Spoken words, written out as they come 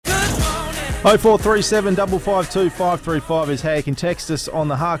0437 552 535 is how you can text us on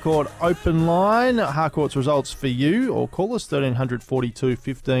the Harcourt open line. Harcourt's results for you, or call us 1300 42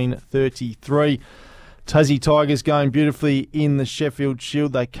 15 33. Tassie Tigers going beautifully in the Sheffield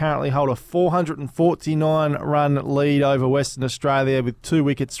Shield. They currently hold a 449-run lead over Western Australia with 2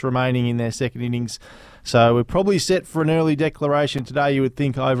 wickets remaining in their second innings. So we're probably set for an early declaration today, you would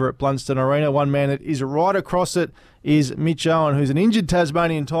think, over at Blunston Arena. One man that is right across it is Mitch Owen, who's an injured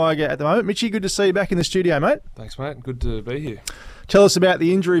Tasmanian Tiger at the moment. Mitchy, good to see you back in the studio, mate. Thanks, mate. Good to be here. Tell us about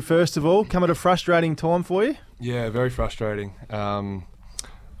the injury, first of all. Come at a frustrating time for you? Yeah, very frustrating.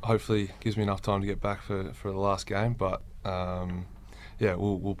 Hopefully it gives me enough time to get back for the last game, but yeah,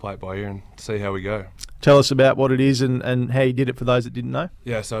 we'll play it by ear and see how we go. Tell us about what it is and how you did it for those that didn't know.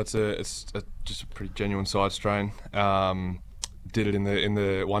 Yeah, so it's just a pretty genuine side strain. Did it in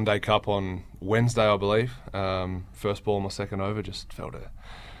the One Day Cup on Wednesday, I believe. First ball, my second over, just felt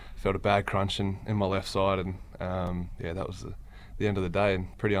a bad crunch in my left side, and yeah, that was the end of the day,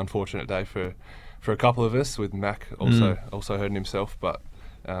 and pretty unfortunate day for a couple of us, with Mac also hurting himself, but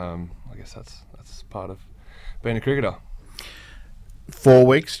I guess that's part of being a cricketer. 4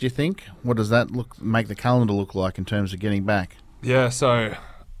 weeks, do you think? What does that make the calendar look like in terms of getting back? Yeah, so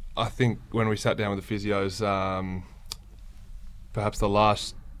I think when we sat down with the physios, perhaps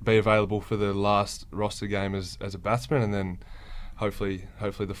be available for the last roster game as a batsman, and then hopefully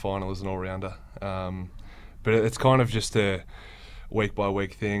the final as an all-rounder. But it's kind of just a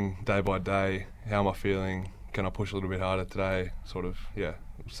week-by-week thing, day by day. How am I feeling? Can I push a little bit harder today? Sort of, yeah,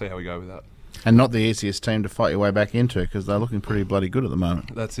 see how we go with that. And not the easiest team to fight your way back into, because they're looking pretty bloody good at the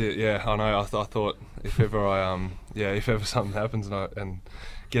moment. That's it, yeah, I know. I thought if ever something happens and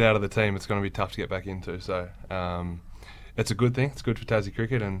get out of the team, it's going to be tough to get back into. So it's a good thing. It's good for Tassie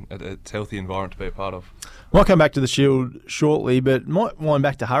cricket, and it's a healthy environment to be a part of. Might come back to the Shield shortly, but might wind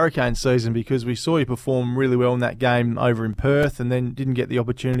back to Hurricane season, because we saw you perform really well in that game over in Perth and then didn't get the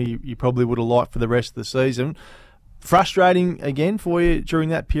opportunity you probably would have liked for the rest of the season. Frustrating again for you during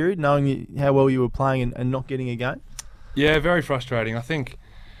that period, knowing how well you were playing and not getting a game? Yeah, very frustrating.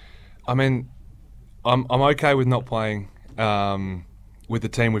 I'm okay with not playing with the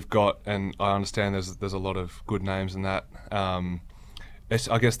team we've got, and I understand there's a lot of good names in that. I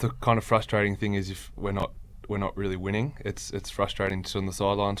guess the kind of frustrating thing is if we're not really winning. It's frustrating to sit on the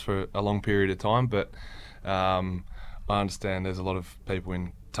sidelines for a long period of time, but I understand there's a lot of people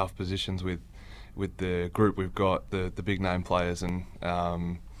in tough positions with the group we've got, the big name players, and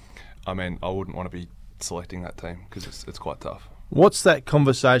I wouldn't want to be selecting that team because it's quite tough. What's that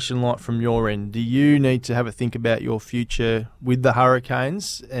conversation like from your end? Do you need to have a think about your future with the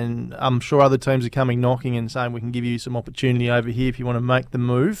Hurricanes? And I'm sure other teams are coming knocking and saying we can give you some opportunity over here if you want to make the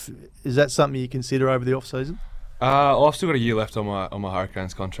move. Is that something you consider over the off-season? I've still got a year left on my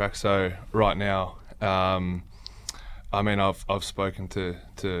Hurricanes contract, so right now, I've spoken to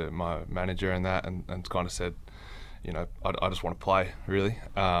my manager and that, and kind of said, I just want to play, really.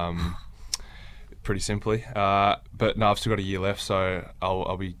 Pretty simply, but no, I've still got a year left, so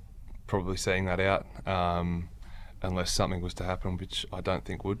I'll be probably seeing that out, unless something was to happen, which I don't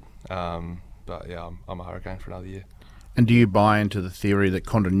think would. But yeah, I'm a Hurricane for another year. And do you buy into the theory that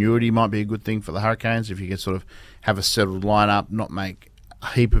continuity might be a good thing for the Hurricanes if you can sort of have a settled lineup, not make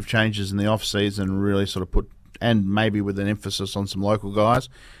a heap of changes in the off season, and really sort of put, and maybe with an emphasis on some local guys?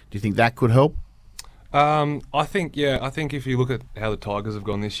 Do you think that could help? I think if you look at how the Tigers have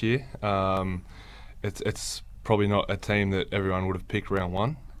gone this year, it's probably not a team that everyone would have picked round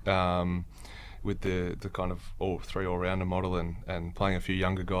one, with the kind of all-rounder model and playing a few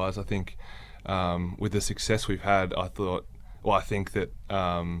younger guys. I think with the success we've had, I think that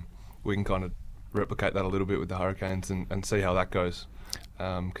we can kind of replicate that a little bit with the Hurricanes and see how that goes.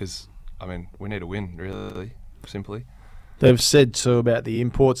 Because, we need to win, really, simply. They've said too about the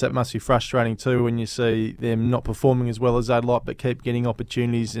imports. That must be frustrating too when you see them not performing as well as they'd like, but keep getting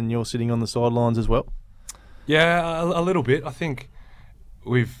opportunities, and you're sitting on the sidelines as well. Yeah, a little bit. I think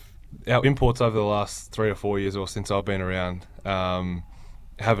our imports over the last 3 or 4 years, or since I've been around,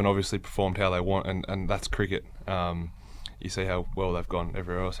 haven't obviously performed how they want, and that's cricket. You see how well they've gone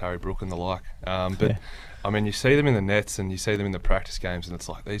everywhere else, Harry Brook and the like. But yeah. You see them in the nets and you see them in the practice games, and it's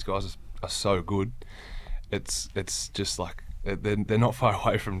like these guys are so good. It's just like they're not far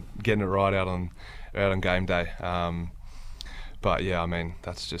away from getting it right out on game day. But yeah,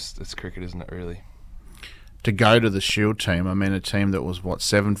 it's cricket, isn't it, really? To go to the Shield team, a team that was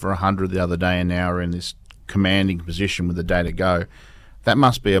 7 for 100 the other day, and now are in this commanding position with the day to go. That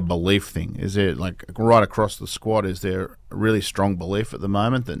must be a belief thing. Is there, right across the squad, is there a really strong belief at the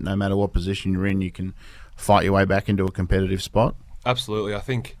moment that no matter what position you're in, you can fight your way back into a competitive spot? Absolutely. I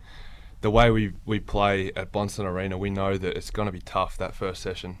think the way we play at Blundstone Arena, we know that it's going to be tough that first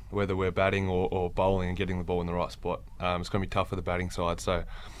session, whether we're batting or bowling and getting the ball in the right spot. It's going to be tough for the batting side. So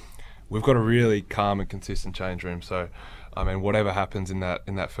we've got a really calm and consistent change room. So, I mean, whatever happens in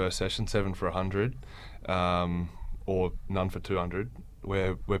that first session, 7 for 100, or none for 200,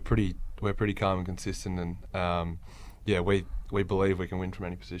 we're pretty calm and consistent, and we believe we can win from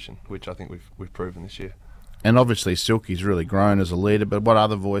any position, which I think we've proven this year. And obviously Silky's really grown as a leader, but what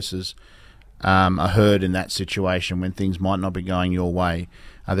other voices are heard in that situation when things might not be going your way?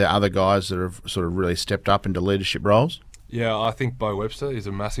 Are there other guys that have sort of really stepped up into leadership roles? Yeah, I think Bo Webster is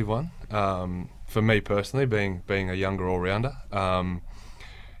a massive one. For me personally, being a younger all-rounder,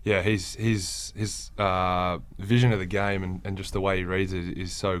 his vision of the game and just the way he reads it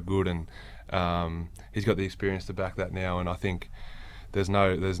is so good, and he's got the experience to back that now. And I think there's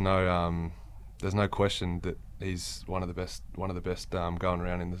no question that he's one of the best going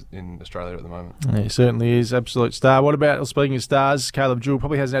around in Australia at the moment. Yeah, he certainly is, absolute star. What about, speaking of stars, Caleb Jewell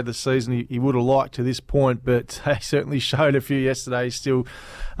probably hasn't had the season he would have liked to this point, but he certainly showed a few yesterday. He's still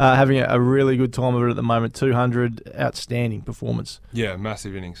having a really good time of it at the moment. 200, outstanding performance. Yeah,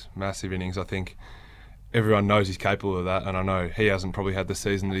 massive innings. I think everyone knows he's capable of that, and I know he hasn't probably had the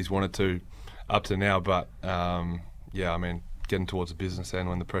season that he's wanted to up to now, but I mean, getting towards the business end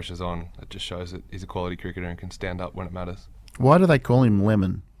when the pressure's on, it just shows that he's a quality cricketer and can stand up when it matters. Why do they call him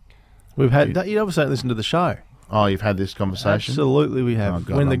Lemon? We've had you obviously don't listen to the show. Oh, you've had this conversation? Absolutely, we have. Oh,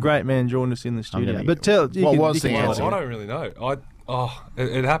 God, when the great man joined us in the studio. But tell what was the answer? I don't really know.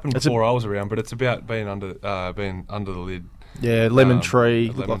 It happened before I was around, but it's about being under the lid. Yeah, lemon tree,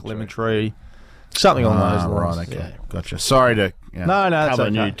 look like lemon tree. Something on those lines. Right, okay. Yeah. Gotcha. Sorry to no, that's cover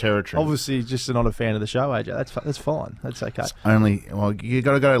okay. new territory. Obviously, just not a fan of the show, AJ. That's fine. That's okay. You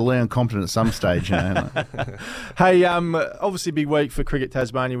got to go to Leon Compton at some stage, you know. Hey, obviously big week for Cricket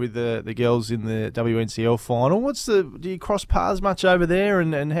Tasmania with the girls in the WNCL final. Do you cross paths much over there,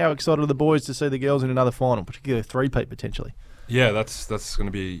 and how excited are the boys to see the girls in another final, particularly a three-peat potentially? Yeah, that's going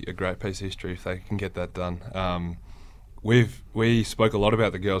to be a great piece of history if they can get that done. We spoke a lot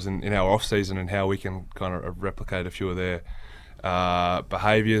about the girls in our off season and how we can kind of replicate a few of their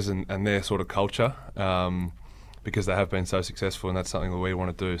behaviours and their sort of culture, because they have been so successful, and that's something that we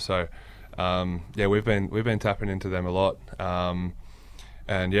want to do. So we've been tapping into them a lot,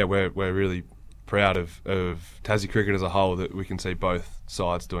 and we're really proud of Tassie cricket as a whole, that we can see both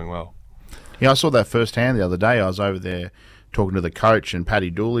sides doing well. Yeah, I saw that firsthand the other day. I was over there talking to the coach, and Paddy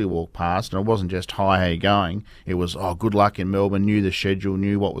Dooley walked past, and it wasn't just, hi, how you going? It was, good luck in Melbourne, knew the schedule,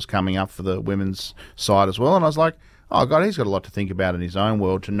 knew what was coming up for the women's side as well. And I was like, oh, God, he's got a lot to think about in his own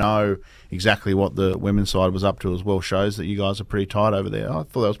world. To know exactly what the women's side was up to as well shows that you guys are pretty tight over there. I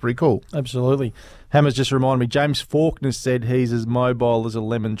thought that was pretty cool. Absolutely. Hammers just reminded me, James Faulkner said he's as mobile as a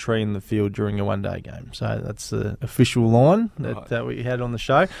lemon tree in the field during a one-day game. So that's the official line that we had on the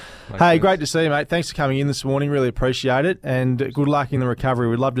show. Great to see you, mate. Thanks for coming in this morning. Really appreciate it. And good luck in the recovery.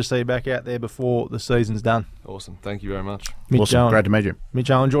 We'd love to see you back out there before the season's done. Awesome. Thank you very much. Mitch Owen. Owen. Great to meet you. Mitch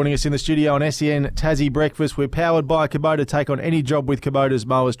Owen joining us in the studio on SEN Tassie Breakfast. We're powered by Kubota. Take on any job with Kubota's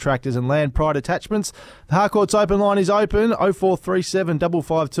mowers, tractors and land pride attachments. The Harcourt's open line is open, 0437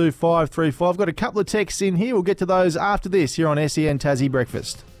 552 535. Got a couple of texts in here. We'll get to those after this here on SEN Tassie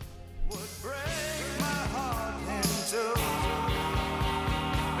Breakfast.